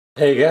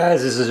Hey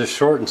guys, this is a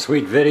short and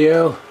sweet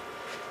video.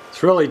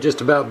 It's really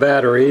just about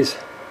batteries.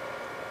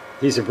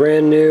 These are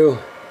brand new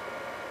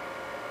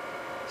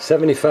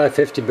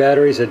 7550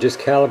 batteries. I just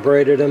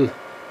calibrated them.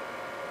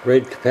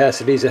 Rated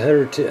capacity is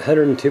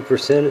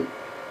 102%,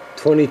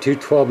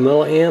 2212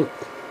 milliamp.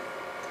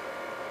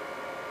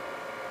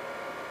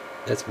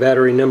 That's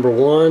battery number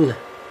 1.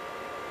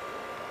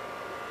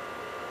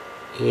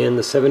 And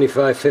the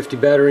 7550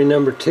 battery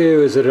number 2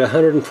 is at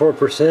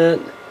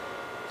 104%.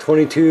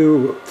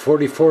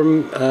 2244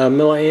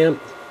 milliamp,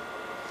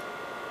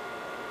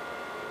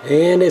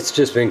 and it's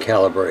just been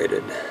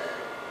calibrated.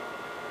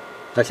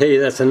 I tell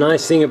you, that's a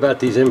nice thing about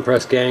these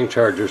Impres gang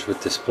chargers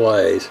with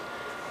displays.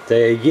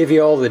 They give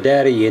you all the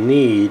data you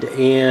need,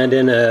 and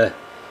in a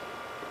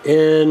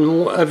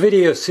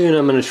video soon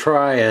I'm going to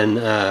try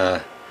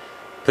and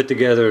put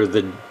together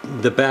the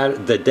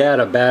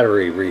data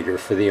battery reader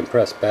for the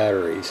Impres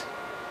batteries.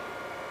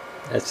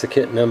 That's the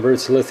kit number.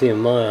 It's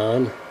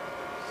lithium-ion.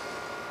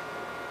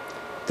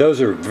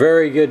 Those are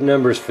very good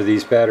numbers for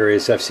these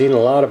batteries. I've seen a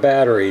lot of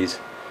batteries,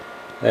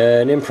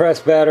 and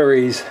Impres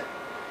batteries,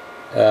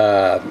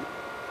 they're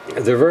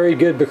very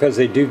good because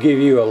they do give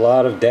you a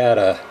lot of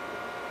data,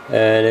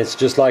 and it's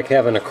just like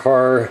having a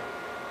car,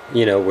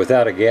 you know,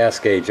 without a gas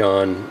gauge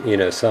on, you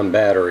know, some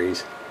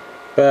batteries.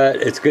 But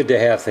it's good to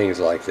have things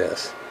like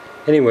this.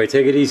 Anyway,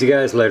 take it easy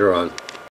guys, later on.